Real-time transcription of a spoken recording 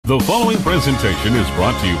The following presentation is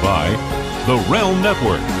brought to you by the Realm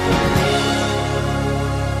Network.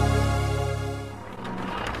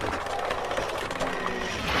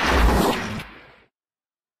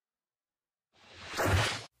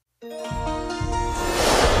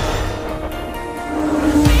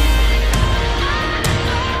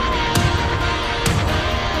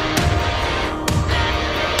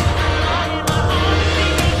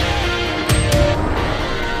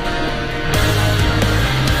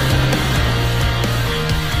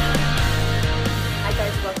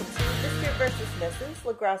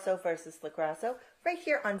 LoGrasso versus LoGrasso, right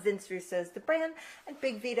here on Vince Russo's The Brand and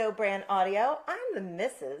Big Vito Brand Audio. I'm the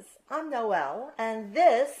Mrs. I'm Noel, and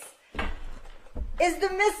this is the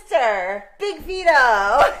Mr. Big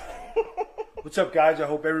Vito. What's up, guys? I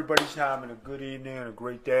hope everybody's having a good evening and a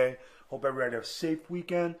great day. Hope everybody has a safe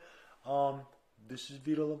weekend. This is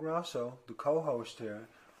Vito LoGrasso, the co-host here,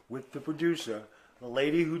 with the producer, the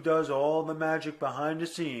lady who does all the magic behind the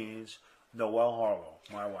scenes, Noel Harlow,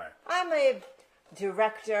 my wife. I'm a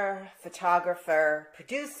director, photographer,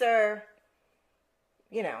 producer,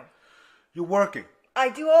 you know. You're working. I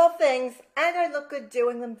do all things, and I look good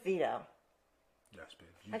doing them, Vito. Yes,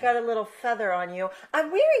 babe. I got a little feather on you.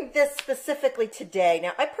 I'm wearing this specifically today.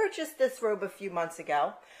 Now, I purchased this robe a few months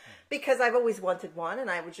ago because I've always wanted one,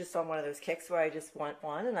 and I was just on one of those kicks where I just want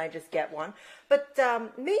one, and I just get one. But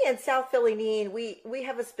me and South Philly Neen, we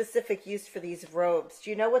have a specific use for these robes. Do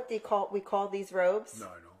you know what we call these robes? No, I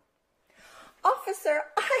don't. Officer,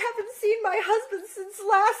 I haven't seen my husband since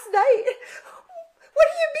last night. What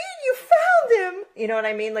do you mean you found him? You know what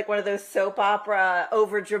I mean? Like one of those soap opera,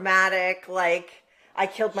 over-dramatic, like, I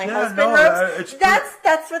killed my husband robes.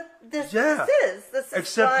 That's what this is. This is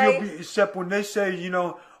except when they say, you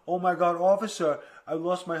know, oh my God, officer, I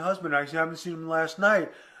lost my husband. I haven't seen him last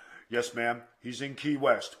night. Yes, ma'am. He's in Key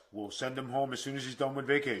West. We'll send him home as soon as he's done with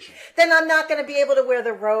vacation. Then I'm not going to be able to wear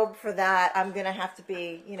the robe for that. I'm going to have to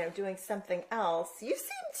be, you know, doing something else. You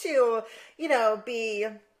seem to, you know, be,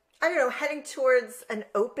 I don't know, heading towards an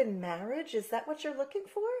open marriage. Is that what you're looking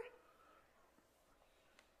for?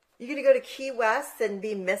 You going to go to Key West and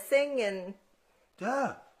be missing and...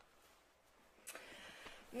 Yeah.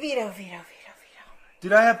 Vito.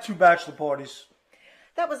 Did I have 2 bachelor parties?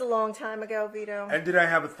 That was a long time ago, Vito. And did I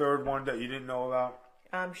have a 3rd one that you didn't know about?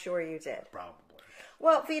 I'm sure you did. Probably.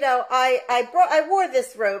 Well, Vito, I wore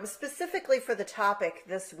this robe specifically for the topic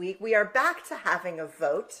this week. We are back to having a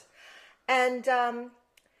vote. And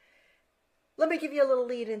let me give you a little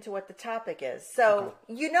lead into what the topic is. So,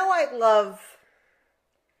 You know I love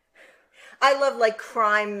like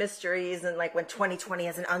crime mysteries and like when 2020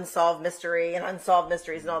 has an unsolved mystery and unsolved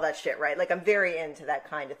mysteries and all that shit, right? Like I'm very into that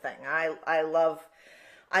kind of thing. I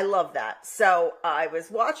love that. So I was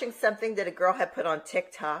watching something that a girl had put on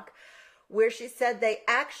TikTok where she said they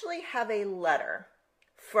actually have a letter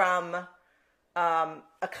from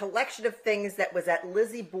a collection of things that was at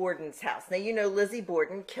Lizzie Borden's house. Now, you know Lizzie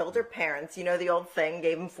Borden killed her parents. You know the old thing,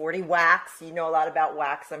 gave them 40 whacks. You know a lot about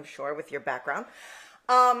whacks, I'm sure, with your background.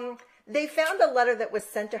 They found a letter that was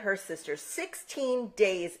sent to her sister 16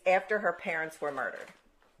 days after her parents were murdered.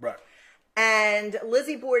 Right. And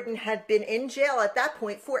Lizzie Borden had been in jail at that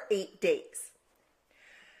point for 8 days.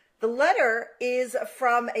 The letter is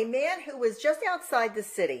from a man who was just outside the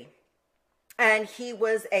city. And he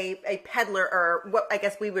was a peddler, or what I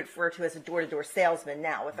guess we would refer to as a door-to-door salesman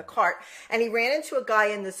now with a cart. And he ran into a guy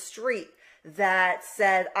in the street that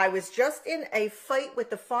said, I was just in a fight with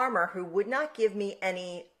the farmer who would not give me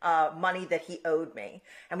any money that he owed me.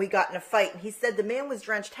 And we got in a fight. And he said the man was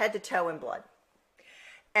drenched head to toe in blood.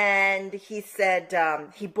 And he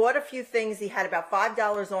said he bought a few things. He had about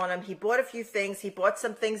 $5 on him. He bought a few things. He bought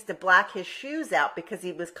some things to black his shoes out because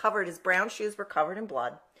he was covered. His brown shoes were covered in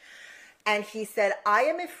blood. And he said, I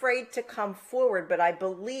am afraid to come forward, but I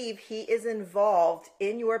believe he is involved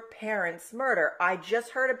in your parents' murder. I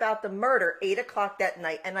just heard about the murder 8 o'clock that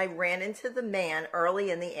night, and I ran into the man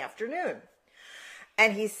early in the afternoon.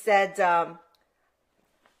 And he said,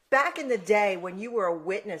 back in the day when you were a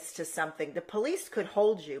witness to something, the police could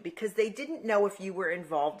hold you because they didn't know if you were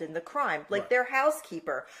involved in the crime. Like their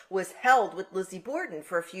housekeeper was held with Lizzie Borden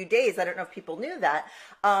for a few days. I don't know if people knew that,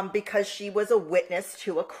 because she was a witness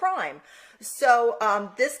to a crime. So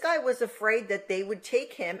this guy was afraid that they would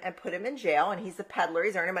take him and put him in jail, and he's a peddler.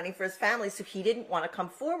 He's earning money for his family, so he didn't want to come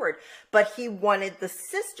forward. But he wanted the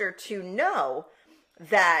sister to know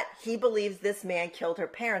that he believes this man killed her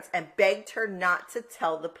parents and begged her not to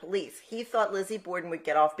tell the police. He thought Lizzie Borden would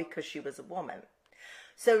get off because she was a woman.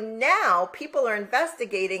 So now people are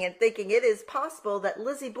investigating and thinking it is possible that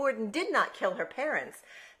Lizzie Borden did not kill her parents,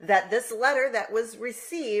 that this letter that was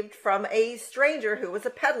received from a stranger who was a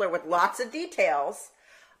peddler with lots of details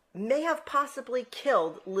may have possibly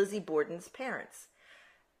killed Lizzie Borden's parents.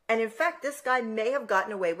 And in fact, this guy may have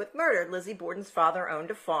gotten away with murder. Lizzie Borden's father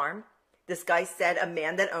owned a farm. This guy said a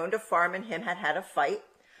man that owned a farm and him had had a fight,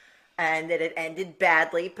 and that it ended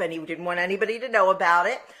badly, but he didn't want anybody to know about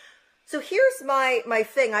it. So here's my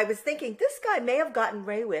thing. I was thinking this guy may have gotten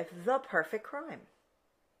away with the perfect crime.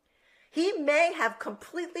 He may have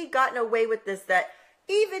completely gotten away with this, that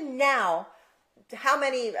even now, how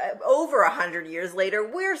many, over 100 years later,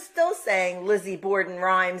 we're still saying Lizzie Borden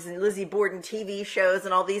rhymes and Lizzie Borden TV shows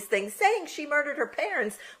and all these things, saying she murdered her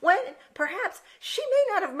parents, when perhaps she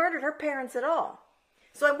may not have murdered her parents at all.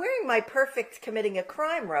 So I'm wearing my perfect committing a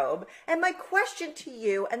crime robe, and my question to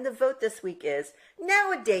you and the vote this week is,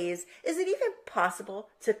 nowadays, is it even possible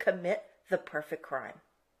to commit the perfect crime?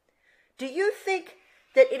 Do you think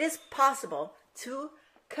that it is possible to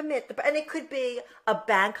commit and it could be a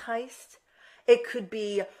bank heist, it could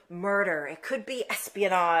be murder, it could be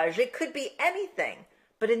espionage, it could be anything.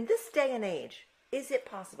 But in this day and age, is it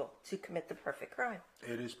possible to commit the perfect crime?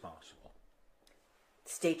 It is possible.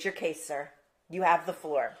 State your case, sir. You have the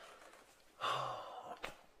floor.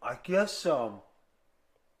 I guess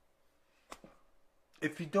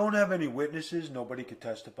if you don't have any witnesses, nobody could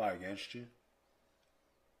testify against you.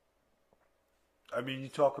 I mean, you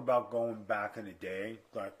talk about going back in the day,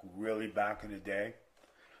 like really back in the day.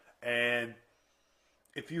 And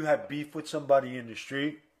if you had beef with somebody in the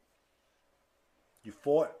street, you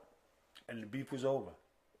fought and the beef was over.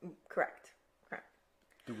 Correct.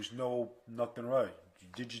 There was nothing right. You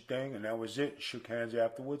did your thing and that was it. You shook hands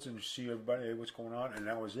afterwards and you see everybody, hey, what's going on, and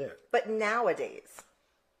that was it. But nowadays,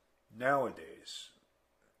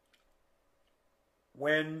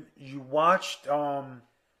 when you watched,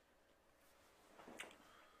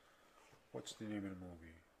 what's the name of the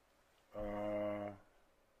movie?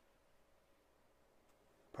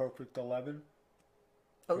 Perfect 11?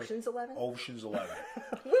 Ocean's 11? Ocean's 11.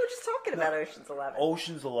 We were just talking about Ocean's 11.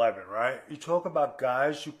 Ocean's 11, right? You talk about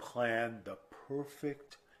guys who plan the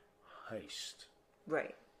perfect heist.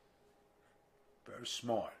 Right. Very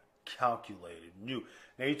smart, calculated, new.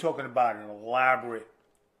 Now you're talking about an elaborate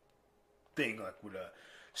thing, like with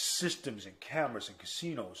systems and cameras and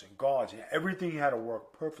casinos and guards and everything had to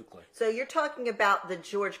work perfectly. So you're talking about the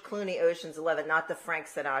George Clooney Ocean's 11, not the Frank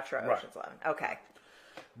Sinatra Right. Ocean's 11. Okay.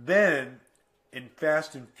 Then in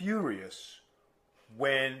Fast and Furious,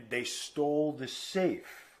 when they stole the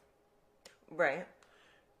safe, Right.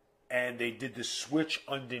 and they did the switch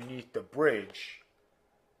underneath the bridge,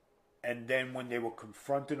 and then when they were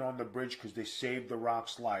confronted on the bridge because they saved The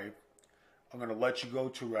Rock's life, I'm going to let you go,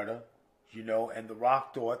 Toretto, and The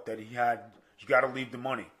Rock thought that you got to leave the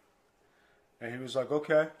money. And he was like,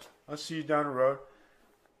 okay, I'll see you down the road.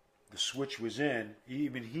 The switch was in.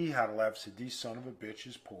 Even he had to laugh, said, these son of a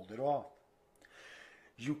bitches pulled it off.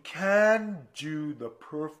 You can do the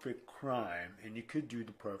perfect crime, and you could do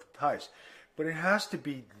the perfect heist. But it has to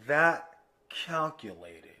be that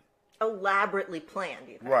calculated. Elaborately planned,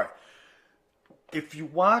 you think? Right. If you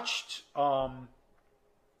watched De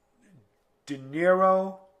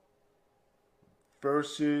Niro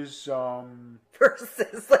versus...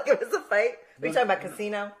 Versus, like it was a fight? Are you talking about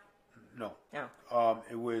Casino? No. No.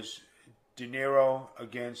 It was De Niro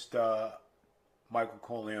against Michael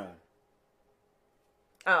Corleone.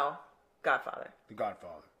 Oh, Godfather. The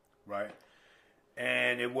Godfather, right?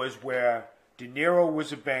 And it was where De Niro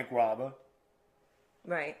was a bank robber.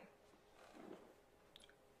 Right.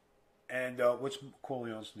 And what's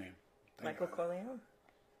Corleone's name? Michael Corleone?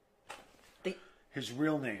 His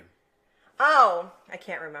real name. Oh, I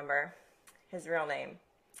can't remember his real name.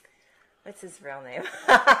 What's his real name?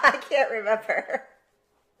 I can't remember.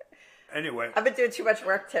 Anyway. I've been doing too much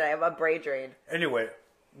work today. I'm on brain drain. Anyway,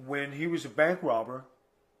 when he was a bank robber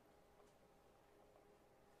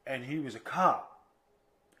and he was a cop,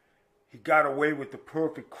 he got away with the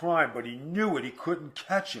perfect crime, but he knew it. He couldn't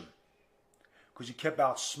catch him because he kept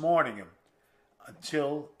outsmarting him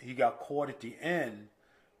until he got caught at the end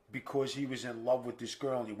because he was in love with this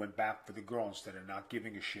girl and he went back for the girl instead of not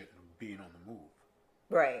giving a shit and being on the move.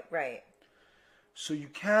 Right. So you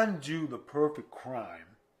can do the perfect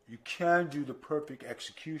crime. You can do the perfect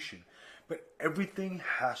execution. But everything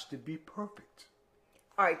has to be perfect.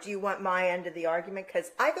 All right, do you want my end of the argument?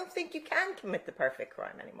 Because I don't think you can commit the perfect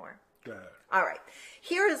crime anymore. Go ahead. All right.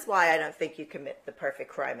 Here is why I don't think you commit the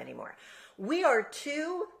perfect crime anymore. We are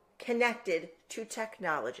too connected to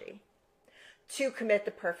technology to commit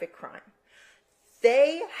the perfect crime.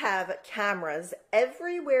 They have cameras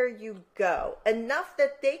everywhere you go, enough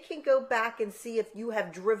that they can go back and see if you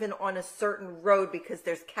have driven on a certain road because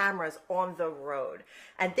there's cameras on the road.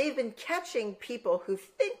 And they've been catching people who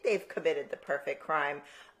think they've committed the perfect crime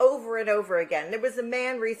over and over again. There was a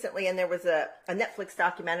man recently, and there was a Netflix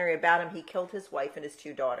documentary about him. He killed his wife and his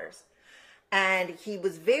 2 daughters. And he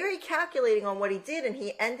was very calculating on what he did, and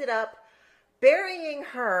he ended up burying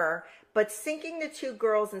her, but sinking the 2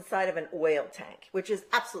 girls inside of an oil tank, which is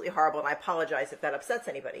absolutely horrible, and I apologize if that upsets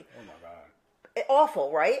anybody. Oh my God.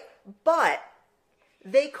 Awful, right? But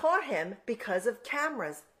they caught him because of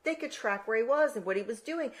cameras. They could track where he was and what he was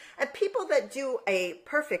doing. And people that do a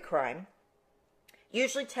perfect crime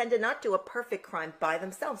usually tend to not do a perfect crime by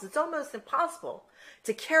themselves. It's almost impossible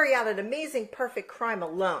to carry out an amazing perfect crime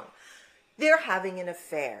alone. They're having an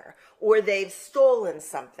affair, or they've stolen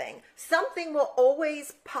something. Something will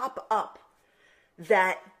always pop up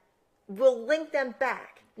that will link them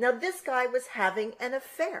back. Now, this guy was having an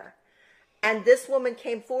affair, and this woman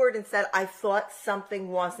came forward and said, I thought something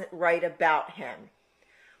wasn't right about him.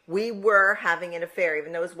 We were having an affair.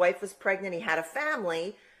 Even though his wife was pregnant, he had a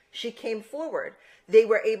family, she came forward. They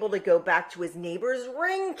were able to go back to his neighbor's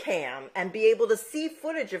ring cam and be able to see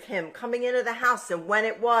footage of him coming into the house and when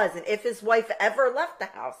it was and if his wife ever left the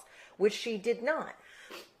house, which she did not.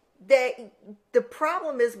 The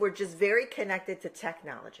problem is we're just very connected to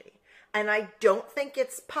technology. And I don't think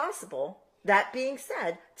it's possible, that being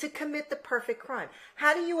said, to commit the perfect crime.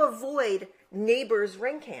 How do you avoid neighbors'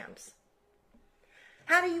 ring cams?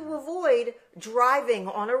 How do you avoid driving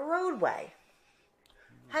on a roadway?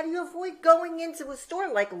 How do you avoid going into a store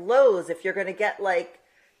like Lowe's if you're going to get like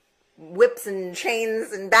whips and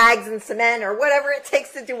chains and bags and cement or whatever it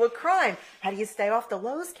takes to do a crime? How do you stay off the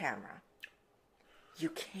Lowe's camera?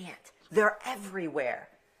 You can't. They're everywhere.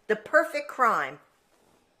 The perfect crime,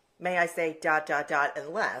 may I say ...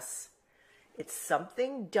 unless it's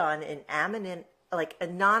something done in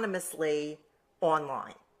anonymously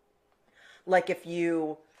online. Like if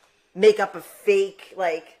you make up a fake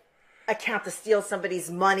account to steal somebody's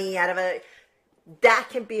money out of that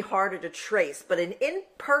can be harder to trace. But an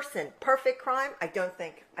in-person perfect crime, I don't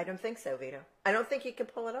think so, Vito. I don't think you can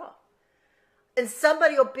pull it off. And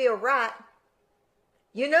somebody will be a rat.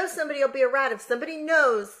 You know somebody will be a rat. If somebody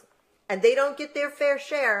knows and they don't get their fair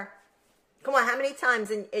share, come on, how many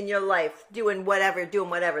times in your life doing whatever,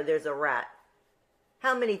 there's a rat?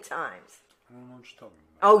 How many times? I don't know what you're talking about.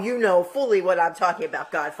 Oh, you know fully what I'm talking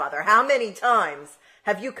about, Godfather. How many times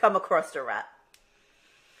have you come across a rat?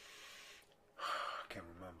 I can't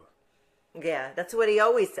remember. Yeah, that's what he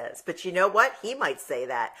always says. But you know what? He might say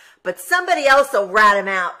that. But somebody else will rat him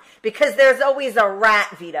out because there's always a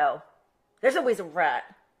rat, Vito. There's always a rat.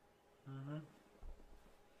 Mm-hmm.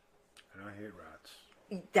 And I hate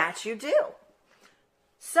rats. That you do.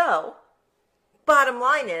 So, bottom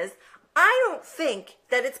line is, I don't think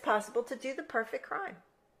that it's possible to do the perfect crime.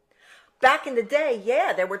 Back in the day,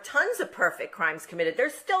 yeah, there were tons of perfect crimes committed. They're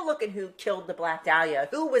still looking who killed the Black Dahlia,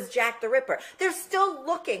 who was Jack the Ripper. They're still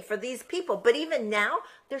looking for these people. But even now,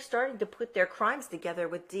 they're starting to put their crimes together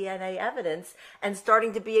with DNA evidence and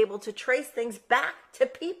starting to be able to trace things back to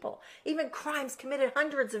people. Even crimes committed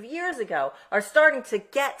hundreds of years ago are starting to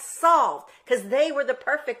get solved because they were the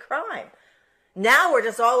perfect crime. Now we're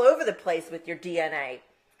just all over the place with your DNA.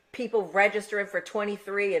 People registering for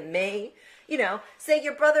 23andMe. You know, say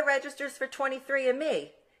your brother registers for 23andMe.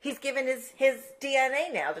 He's given his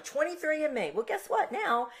DNA now to 23andMe. Well, guess what?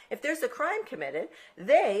 Now, if there's a crime committed,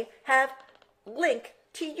 they have link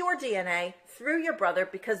to your DNA through your brother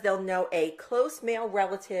because they'll know a close male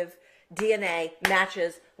relative DNA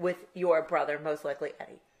matches with your brother, most likely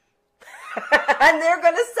Eddie. And they're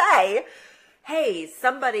going to say, hey,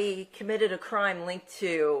 somebody committed a crime linked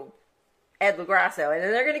to Ed LoGrasso. And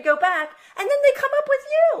then they're going to go back and then they come up with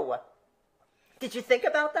you. Did you think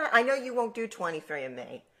about that? I know you won't do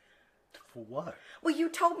 23andMe. For what? Well, you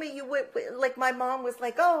told me you would, like my mom was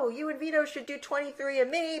like, oh, you and Vito should do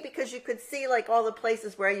 23andMe because you could see like all the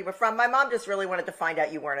places where you were from. My mom just really wanted to find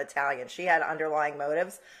out you weren't Italian. She had underlying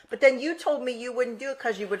motives. But then you told me you wouldn't do it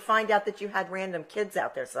because you would find out that you had random kids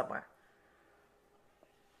out there somewhere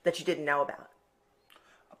that you didn't know about.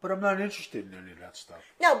 But I'm not interested in any of that stuff.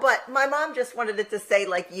 No, but my mom just wanted it to say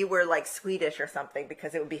like you were like Swedish or something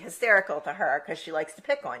because it would be hysterical to her because she likes to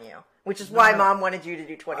pick on you, which is why Mom wanted you to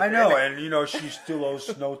do 23. I know, and you know she still owes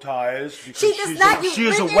snow tires because she does not. She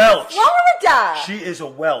is a Welsh. Florida. She is a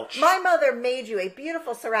Welsh. My mother made you a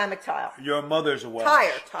beautiful ceramic tile. Your mother's a Welsh.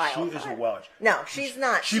 Tile. She is a Welsh. No, she's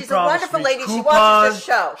not. She She's a wonderful lady. Coupons, she watches this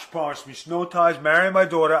show. She promised me snow tires. Marry my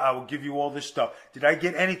daughter. I will give you all this stuff. Did I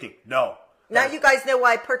get anything? No. Now you guys know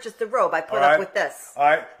why I purchased the robe. I put up with this. All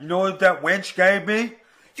right. You know what that wench gave me?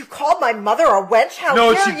 You called my mother a wench? How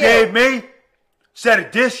know dare what she gave me? Set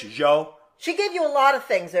of dishes, yo. She gave you a lot of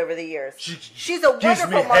things over the years. She's a gives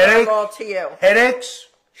wonderful me mother-in-law to you. Headaches.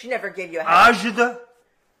 She never gave you a headache. Agita.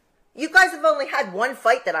 You guys have only had one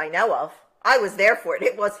fight that I know of. I was there for it.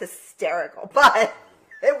 It was hysterical, but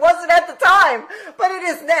it wasn't at the time. But it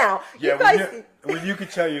is now. Yeah, you guys... when you could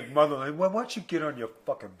tell your mother, why don't you get on your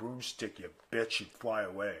fucking broomstick, you bitch, and fly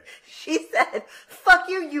away? She said, "Fuck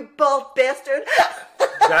you, you bald bastard."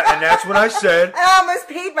 And that's what I said. I almost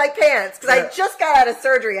peed my pants because I just got out of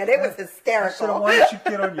surgery and it was hysterical. I said, why don't you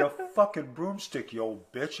get on your fucking broomstick, you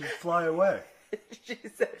old bitch, and fly away? She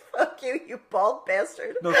said, "Fuck you, you bald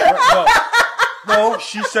bastard." No,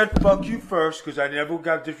 she said, "Fuck you" first, because I never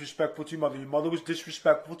got disrespectful to your mother. Your mother was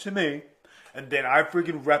disrespectful to me, and then I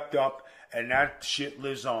freaking repped up, and that shit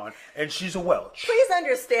lives on. And she's a Welch. Please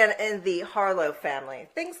understand, in the Harlow family,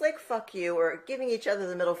 things like "fuck you" or giving each other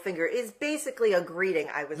the middle finger is basically a greeting.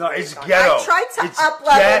 It's ghetto. I tried to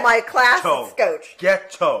up-level my class at Scotch.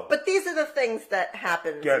 Ghetto. But these are the things that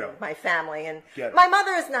happen in my family. And my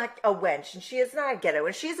mother is not a wench, and she is not a ghetto,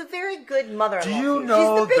 and she's a very good mother-in-law. Do you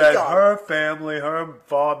know that her family, her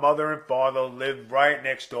mother and father lived right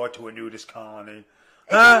next door to a nudist colony?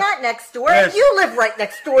 It's not next door. Yes. You live right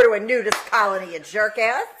next door to a nudist colony, you jerk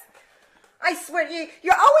ass. I swear,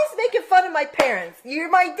 you're always making fun of my parents. You're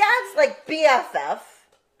my dad's, like, BFF.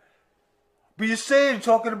 But you're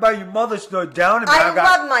talking about your mother's down. I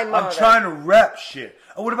love my mother. I'm trying to rep shit.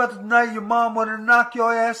 And what about the night your mom wanted to knock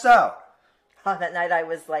your ass out? Oh, that night I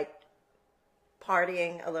was, like,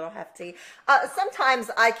 partying a little hefty.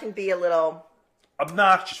 Sometimes I can be a little...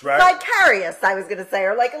 obnoxious, right? Vicarious, I was going to say,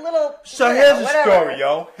 or like a little... So here's the story,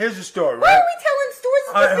 yo. Here's the story, right? Why are we telling stories?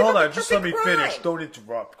 All right, hold on. Just let me finish. Don't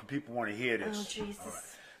interrupt, because people want to hear this. Oh, Jesus. Right.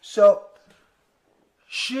 So,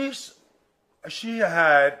 she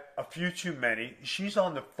had a few too many. She's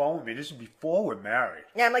on the phone with me. This is before we're married.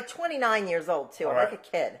 Yeah, I'm like 29 years old, too. I'm like a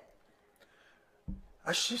kid.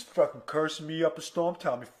 She's fucking cursing me up a storm,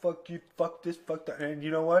 telling me, fuck you, fuck this, fuck that. And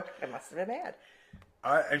you know what? I must have been mad.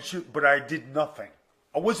 But I did nothing.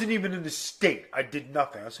 I wasn't even in the state. I did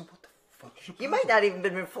nothing. I said, what the fuck is your problem? You might not even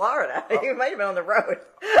been in Florida. You might have been on the road.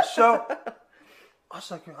 So, I was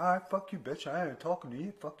like, all right, fuck you, bitch. I ain't talking to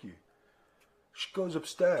you. Fuck you. She goes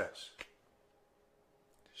upstairs.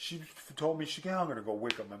 She told me, I'm going to go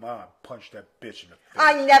wake up my mom and punch that bitch in the face.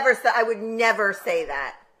 I would never say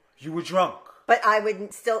that. You were drunk. But I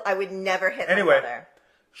would never hit my mother.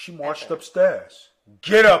 She marched upstairs.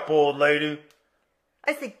 Get up, old lady.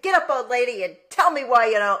 I said, get up, old lady, and tell me why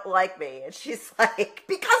you don't like me. And she's like,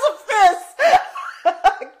 because of this. Go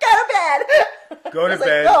to bed. Go to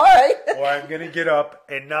bed. Like, all right. Or I'm going to get up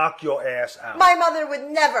and knock your ass out. My mother would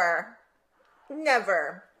never.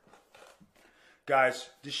 Guys,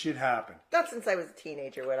 this shit happened. Not since I was a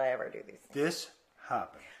teenager would I ever do these things. This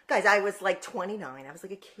happened. Guys, I was like 29. I was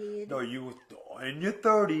like a kid. No, you were in your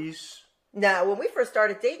 30s. No, when we first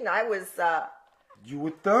started dating, I was... You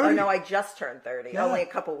were 30. Oh, no, I just turned 30. Yeah. Only a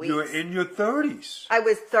couple weeks. You were in your 30s. I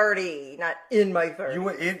was 30, not in my 30s. You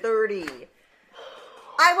were in... 30.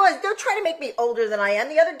 I was. Don't try to make me older than I am.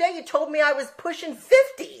 The other day you told me I was pushing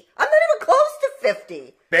 50. I'm not even close to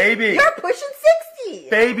 50. Baby. You're pushing 60.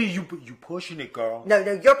 Baby, you pushing it, girl. No,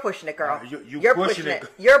 you're pushing it, girl. You're pushing it.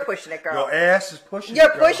 You're pushing it, girl. Your ass is pushing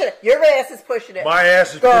You're it, girl. pushing it. Your ass is pushing it. My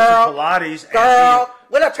ass is pushing Pilates. Girl.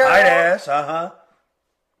 What up, girl? Tight ass, uh-huh.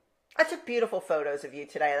 I took beautiful photos of you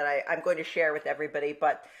today that I'm going to share with everybody,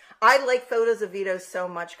 but I like photos of Vito so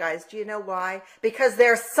much, guys. Do you know why? Because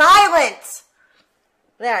they're silent.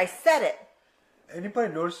 There, I said it.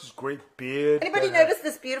 Anybody notice this great beard? Anybody notice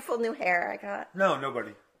this beautiful new hair I got? No,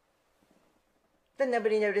 nobody. Then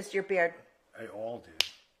nobody noticed your beard. They all did.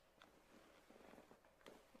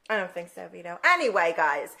 I don't think so, Vito. Anyway,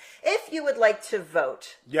 guys, if you would like to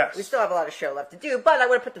vote. Yes. We still have a lot of show left to do, but I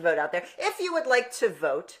want to put the vote out there. If you would like to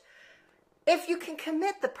vote, if you can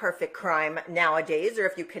commit the perfect crime nowadays, or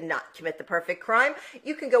if you cannot commit the perfect crime,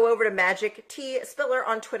 you can go over to Magic T Spiller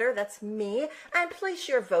on Twitter, that's me, and place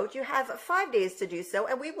your vote. You have 5 days to do so,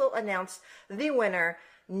 and we will announce the winner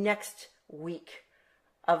next week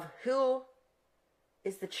of who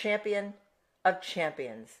is the champion of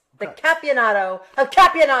champions. The Capianato of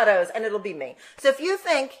Capianatos, and it'll be me. So if you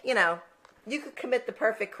think, you could commit the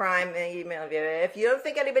perfect crime, if you don't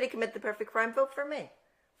think anybody commit the perfect crime, vote for me.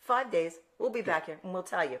 5 days, we'll be back here, and we'll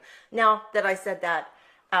tell you. Now that I said that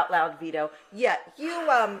out loud, Vito, yeah,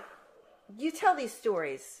 you tell these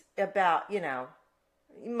stories about,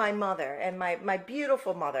 My mother, and my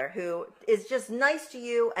beautiful mother, who is just nice to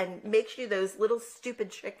you and makes you those little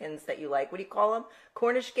stupid chickens that you like. What do you call them?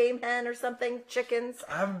 Cornish game hen or something? Chickens?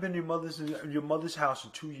 I haven't been to your mother's house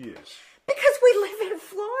in 2 years. Because we live in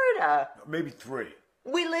Florida. Maybe 3.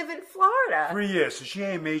 We live in Florida. 3 years, so she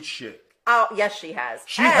ain't made shit. Oh, yes, she has.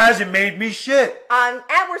 She hasn't made me shit. And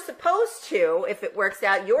we're supposed to, if it works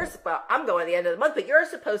out, well, I'm going at the end of the month, but you're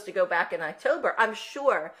supposed to go back in October. I'm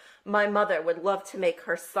sure my mother would love to make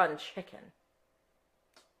her son chicken.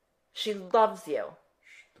 She loves you.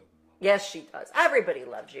 Yes, she does. Everybody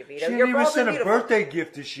loves you, Vito. She You're didn't even send a beautiful. birthday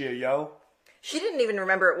gift this year, yo. She didn't even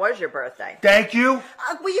remember it was your birthday. Thank you.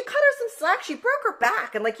 Well, you cut her some slack. She broke her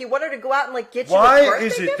back, and you want her to go out and get you a Why birthday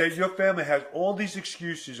is it gift? that your family has all these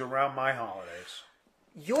excuses around my holidays?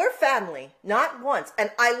 Your family, not once,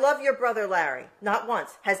 and I love your brother Larry, not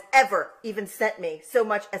once, has ever even sent me so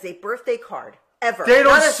much as a birthday card. Ever. They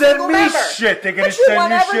don't Not a send single me member. shit. They're gonna But you send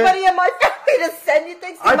want you everybody shit. in my family to send you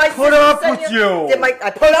things? Did I my put sister up send with you. I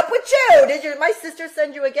put up with you? Did my sister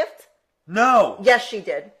send you a gift? No. Yes, she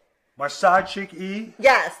did. My side chick E.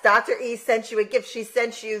 Yes, Dr. E sent you a gift. She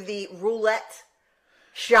sent you the roulette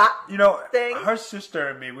shot thing. Her sister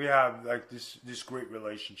and me, we have this great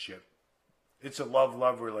relationship. It's a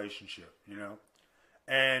love relationship,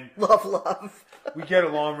 and Love. we get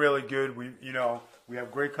along really good. We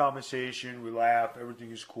have great conversation. We laugh.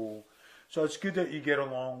 Everything is cool. So it's good that you get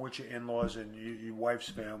along with your in-laws and your wife's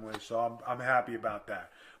family. So I'm happy about that.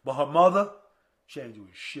 But her mother, she ain't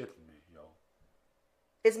doing shit for me, yo.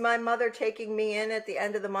 Is my mother taking me in at the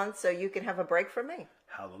end of the month so you can have a break from me?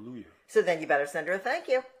 Hallelujah. So then you better send her a thank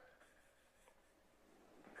you.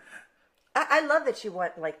 I love that you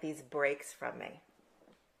want these breaks from me.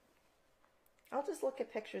 I'll just look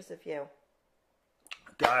at pictures of you.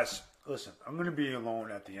 Guys, listen, I'm going to be alone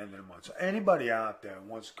at the end of the month. So anybody out there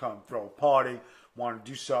wants to come throw a party, want to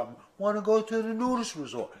do something, want to go to the nudist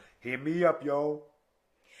resort, hit me up, yo.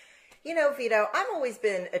 Vito, I've always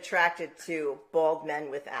been attracted to bald men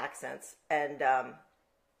with accents, and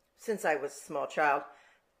since I was a small child,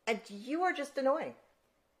 and you are just annoying.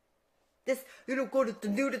 This, go to the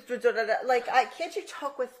nudist resort, can't you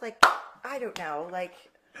talk with, I don't know,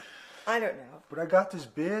 I don't know. But I got this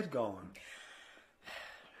beard going.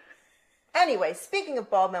 Anyway, speaking of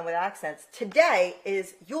bald men with accents, today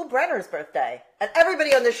is Yul Brenner's birthday. And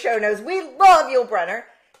everybody on the show knows we love Yul Brenner.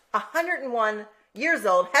 101 years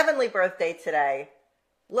old, heavenly birthday today.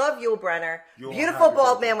 Love Yul Brenner. Beautiful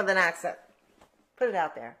bald man with an accent. Put it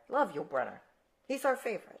out there. Love Yul Brenner. He's our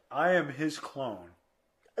favorite. I am his clone.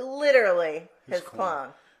 Literally his clone.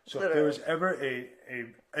 So Literally. if there was ever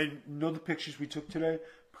the pictures we took today,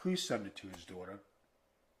 please send it to his daughter.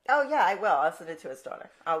 Oh, yeah, I will. I'll send it to his daughter.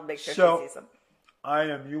 I'll make sure she sees them. I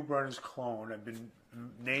am Yul Brenner's clone. I've been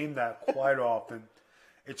named that quite often.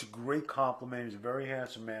 It's a great compliment. He's a very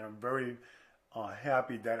handsome man. I'm very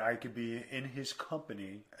happy that I could be in his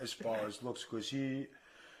company as far as looks, because he's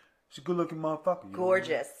a good-looking motherfucker.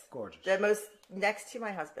 Gorgeous. Gorgeous. Next to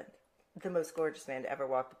my husband, the most gorgeous man to ever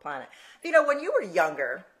walk the planet. When you were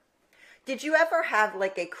younger, did you ever have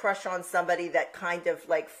a crush on somebody that kind of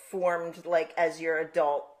formed as your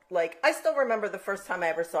adult? I still remember the first time I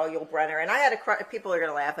ever saw Yul Brenner, and I had a crush. People are going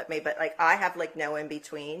to laugh at me, but I have no in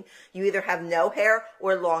between. You either have no hair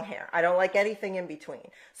or long hair. I don't like anything in between.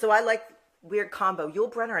 So I like weird combo.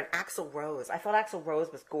 Yul Brenner and Axl Rose. I thought Axl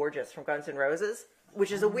Rose was gorgeous from Guns N' Roses,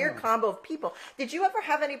 which is a weird combo of people. Did you ever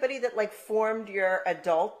have anybody that formed your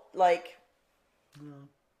adult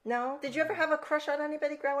No? Did you ever have a crush on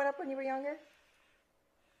anybody growing up when you were younger?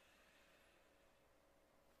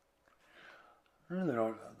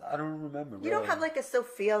 I don't remember. You don't have a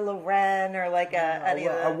Sophia Loren or any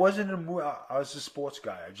of the... I wasn't in a movie. I was a sports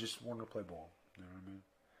guy. I just wanted to play ball. You know what I mean?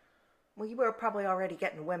 Well, you were probably already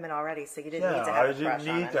getting women already, so you didn't need to have a crush on anybody. I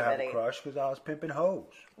didn't need to have a crush because I was pimping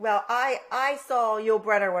hoes. Well, I saw Yul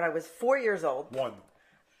Brenner when I was 4 years old. One.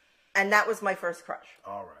 And that was my first crush.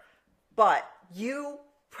 All right. But you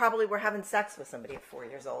probably were having sex with somebody at 4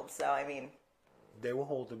 years old, so I mean... They were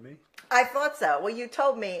holding me. I thought so. Well, you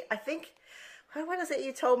told me, I think... What is it?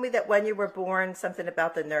 You told me that when you were born, something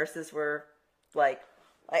about the nurses were what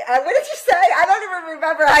did you say? I don't even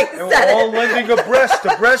remember how you said it. They were all lending a breast to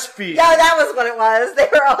breastfeed. No, that was what it was. They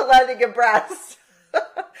were all lending a breast.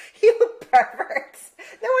 You perverts.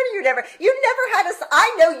 No wonder you never had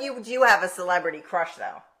I know you do have a celebrity crush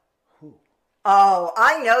though. Who? Oh,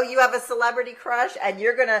 I know you have a celebrity crush, and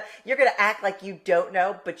you're gonna act like you don't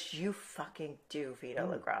know, but you fucking do, Vito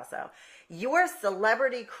LoGrasso. Your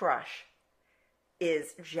celebrity crush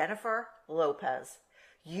is Jennifer Lopez.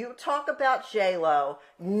 You talk about J-Lo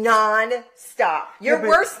non-stop. You're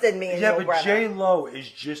worse than me and Neil Brennan. Yeah, but J-Lo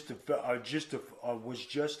is was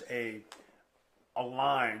just a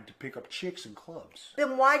line to pick up chicks in clubs.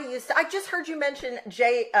 Then why do you... I just heard you mention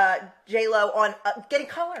J-Lo on Getting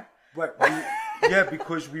Color. Right. Yeah,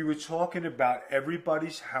 because we were talking about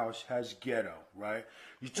everybody's house has ghetto, right?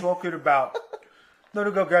 You're talking about... No,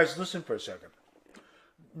 guys, listen for a second.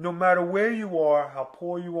 No matter where you are, how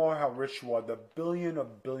poor you are, how rich you are, the billion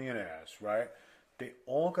of billionaires, right? They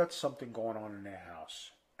all got something going on in their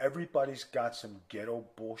house. Everybody's got some ghetto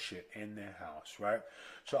bullshit in their house, right?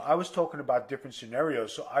 So I was talking about different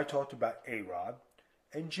scenarios. So I talked about A-Rod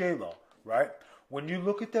and J-Lo, right? When you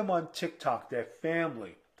look at them on TikTok, their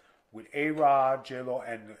family with A-Rod, J-Lo,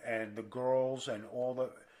 and the girls and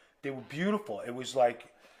they were beautiful. It was like...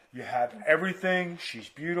 You have everything. She's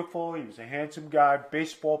beautiful. He was a handsome guy,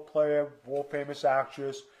 baseball player, world famous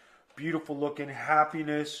actress, beautiful looking,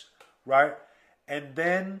 happiness, right? And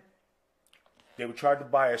then they were trying to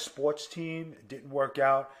buy a sports team. It didn't work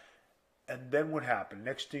out. And then what happened?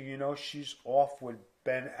 Next thing you know, she's off with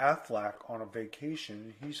Ben Affleck on a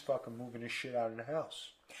vacation. He's fucking moving his shit out of the house.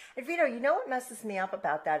 And Vito, you know what messes me up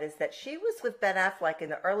about that is that she was with Ben Affleck in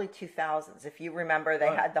the early 2000s. If you remember, they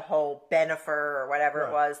had the whole Benifer or whatever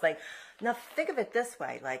it was. Like, now think of it this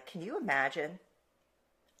way. Like, can you imagine?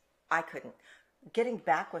 I couldn't. Getting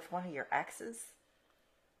back with one of your exes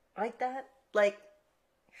like that? Like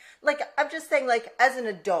I'm just saying, like, as an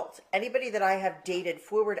adult, anybody that I have dated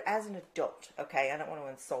forward as an adult, okay, I don't want to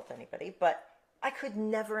insult anybody, but I could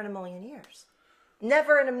never in a million years.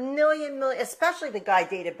 Never in a million, especially the guy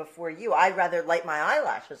dated before you. I'd rather light my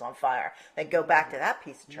eyelashes on fire than go back to that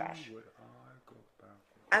piece of trash.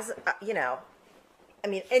 As, you know, I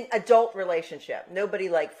mean, in adult relationship. Nobody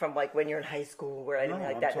like from like when you're in high school or anything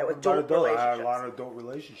like that. No, adult relationships. I had a lot of adult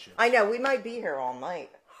relationships. I know. We might be here all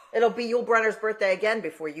night. It'll be Yul Brenner's birthday again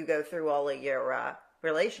before you go through all of your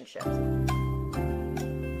relationships.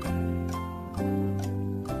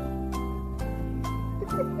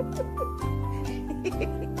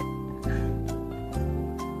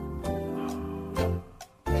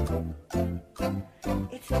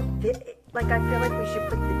 Like, I feel like we should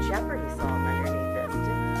put the Jeopardy song underneath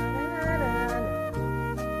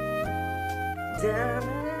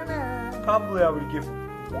this. Probably I would give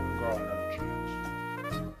one girl another chance.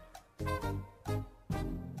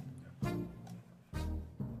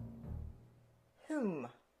 Whom?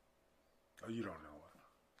 Oh, you don't know it.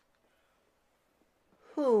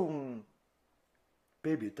 Whom?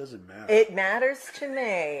 Baby, it doesn't matter. It matters to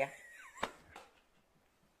me.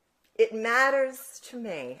 It matters to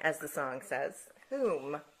me, as the song says.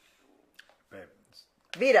 Whom? Babe.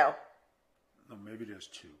 Vito. No, maybe there's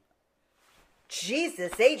two.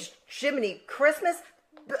 Jesus H. Jiminy Christmas.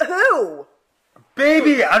 Who?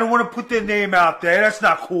 Baby, I don't want to put their name out there. That's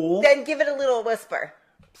not cool. Then give it a little whisper.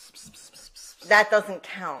 That doesn't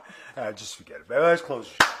count. Just forget it. Baby, let's close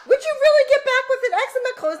the show. Would you really get back with an ex? I'm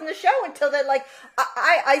not closing the show until then. Like,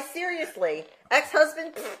 I seriously.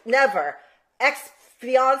 Ex-husband? Never.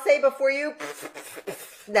 Ex-fiance before you?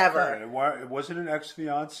 Never. It wasn't an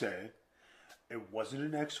ex-fiance. It wasn't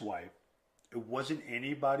an ex-wife. It wasn't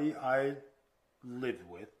anybody I lived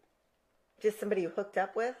with. Just somebody you hooked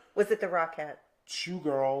up with? Was it the Rockette? Two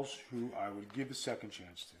girls who I would give a second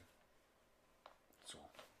chance to. That's all.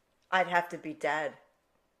 I'd have to be dead.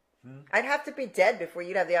 I'd have to be dead before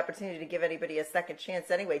you'd have the opportunity to give anybody a second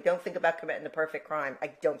chance anyway. Don't think about committing the perfect crime.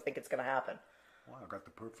 I don't think it's going to happen. Wow, I got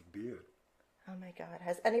the perfect beard. Oh my God.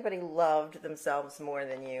 Has anybody loved themselves more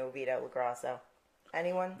than you, Vito LoGrasso?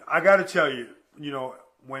 Anyone? I got to tell you,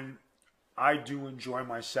 when I do enjoy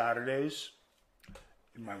my Saturdays,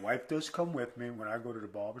 and my wife does come with me when I go to the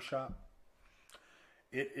barbershop,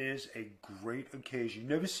 it is a great occasion. You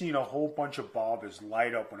never seen a whole bunch of barbers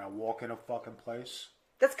light up when I walk in a fucking place?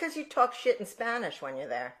 That's because you talk shit in Spanish when you're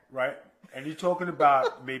there. Right? And you're talking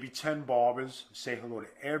about maybe 10 barbers. Say hello to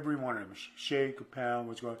every one of them. Shake a pound.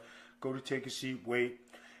 What's going on? Go to take a seat. Wait.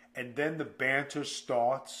 And then the banter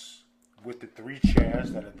starts with the 3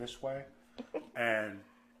 chairs that are this way. And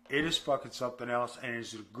it is fucking something else. And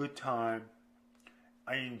it's a good time.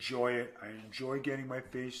 I enjoy it. I enjoy getting my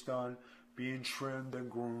face done. Being trimmed and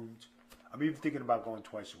groomed. I'm even thinking about going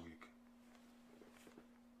twice a week.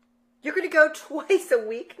 You're going to go twice a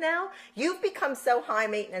week now? You've become so high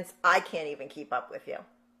maintenance, I can't even keep up with you.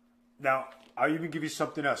 Now, I'll even give you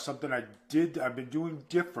something else. Something I've been doing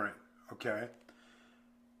different, okay?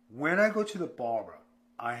 When I go to the barber,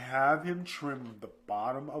 I have him trim the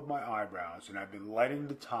bottom of my eyebrows, and I've been letting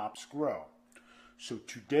the tops grow. So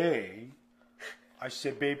today, I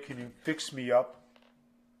said, babe, can you fix me up?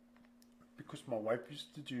 because my wife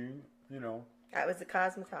used to do, I was a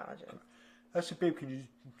cosmetologist. I said, babe, can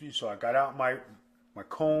you, so I got out my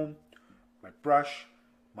comb, my brush,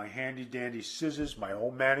 my handy dandy scissors, my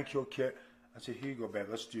whole manicure kit. I said, here you go, babe,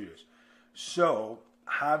 let's do this. So,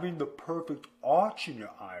 having the perfect arch in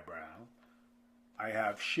your eyebrow, I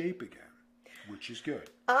have shape again, which is good.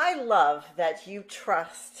 I love that you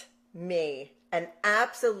trust me, an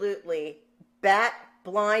absolutely bat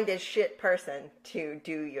blind as shit person, to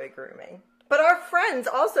do your grooming. But our friends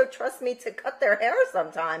also trust me to cut their hair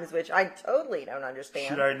sometimes, which I totally don't understand.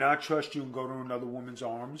 Should I not trust you and go to another woman's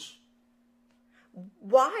arms?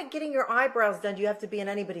 Why, getting your eyebrows done, do you have to be in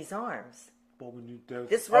anybody's arms? Well,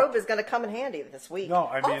 this robe is going to come in handy this week. No,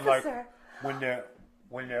 I mean, Officer. like,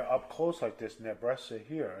 when they're up close like this and their breasts are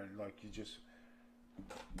here, and like you just...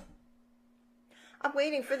 I'm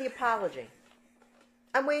waiting for the apology.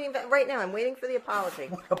 Right now, I'm waiting for the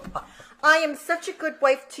apology. I am such a good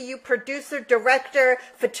wife to you, producer, director,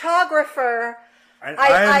 photographer. And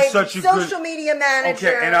I am such a social media manager.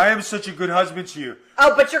 Okay, and I am such a good husband to you.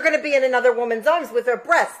 Oh, but you're going to be in another woman's arms with her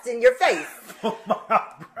breasts in your face. Oh, my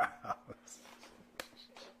eyebrows.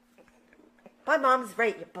 My mom's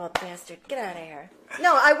right, you bald bastard. Get out of here.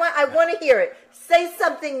 No, I want to hear it. Say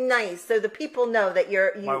something nice so the people know that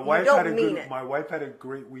you don't mean it. My wife had a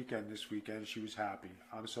great weekend this weekend. She was happy.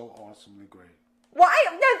 I'm so awesomely great. Why?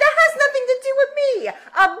 No, that has nothing to do with me.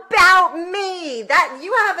 About me. That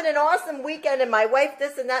you having an awesome weekend and my wife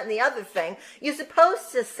this and that and the other thing. You're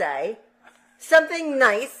supposed to say something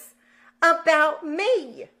nice about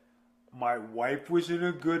me. My wife was in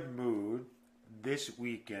a good mood this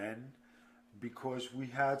weekend because we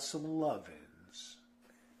had some lovins.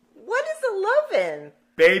 What is a lovin'?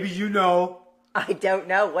 Baby, you know. I don't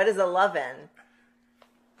know. What is a lovin'?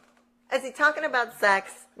 Is he talking about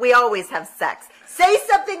sex? We always have sex. Say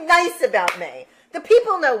something nice about me. The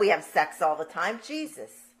people know we have sex all the time.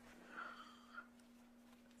 Jesus.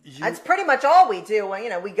 That's pretty much all we do.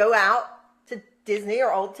 We go out to Disney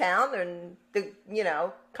or Old Town and the,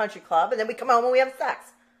 country club, and then we come home and we have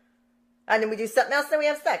sex. And then we do something else, and then we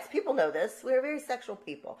have sex. People know this. We're very sexual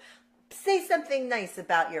people. Say something nice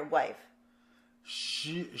about your wife.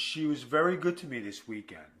 She was very good to me this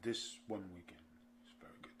weekend. This one weekend. She was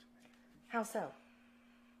very good to me. How so?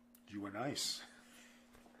 You were nice.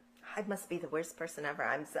 I must be the worst person ever.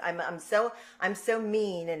 I'm so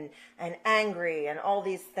mean and angry and all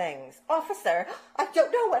these things. Officer, I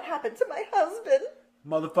don't know what happened to my husband.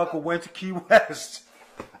 Motherfucker went to Key West.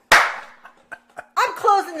 I'm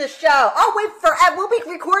closing the show. We'll be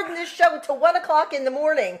recording this show until 1 o'clock in the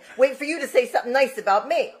morning. Wait for you to say something nice about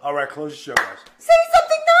me. All right, close the show, guys. Say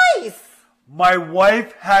something nice. My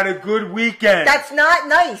wife had a good weekend. That's not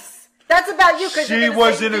nice. That's about you. She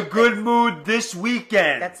was in a good mood this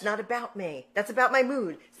weekend. That's not about me. That's about my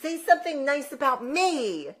mood. Say something nice about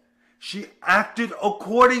me. She acted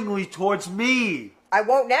accordingly towards me. I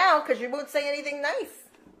won't now because you won't say anything nice.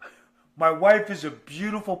 My wife is a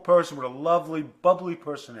beautiful person with a lovely, bubbly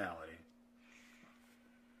personality.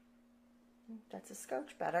 That's a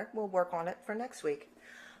scotch better. We'll work on it for next week.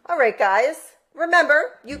 All right, guys.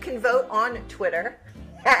 Remember, you can vote on Twitter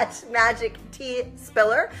at Magic T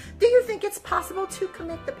Spiller. Do you think it's possible to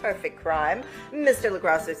commit the perfect crime? Mr.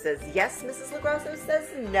 LoGrasso says yes. Mrs. LoGrasso says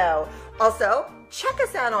no. Also, check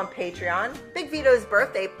us out on Patreon. Big Vito's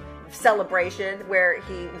birthday celebration where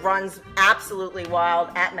he runs absolutely wild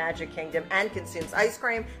at Magic Kingdom and consumes ice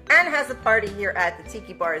cream and has a party here at the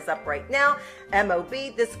Tiki Bar is up right now.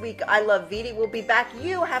 MOB this week. I Love Viti will be back.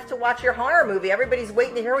 You have to watch your horror movie. Everybody's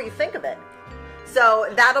waiting to hear what you think of it. So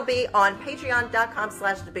that'll be on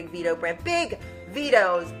patreon.com/The Big Vito Brand. Big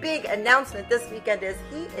Vito's big announcement this weekend is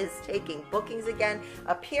he is taking bookings again,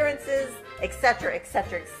 appearances, etc.,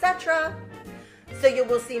 etc., etc. So you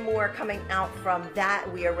will see more coming out from that.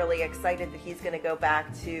 We are really excited that he's going to go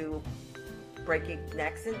back to breaking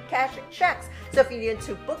necks and cashing checks. So if you need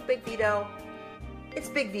to book Big Vito, it's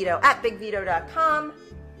Big Vito at BigVito.com.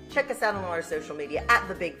 Check us out on all our social media at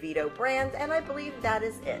The Big Vito Brand. And I believe that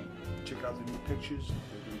is it. Check out the new pictures.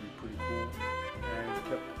 They're going to be pretty cool.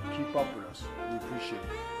 And keep up with us. We appreciate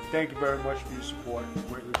it. Thank you very much for your support.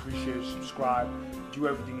 Greatly appreciate it. Subscribe. Do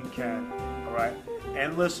everything you can. All right?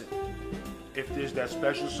 And listen. If there's that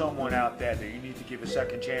special someone out there that you need to give a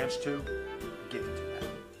second chance to, give it to them.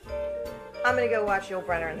 I'm going to go watch Yul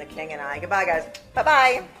Brynner and the King and I. Goodbye, guys.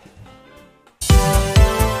 Bye-bye.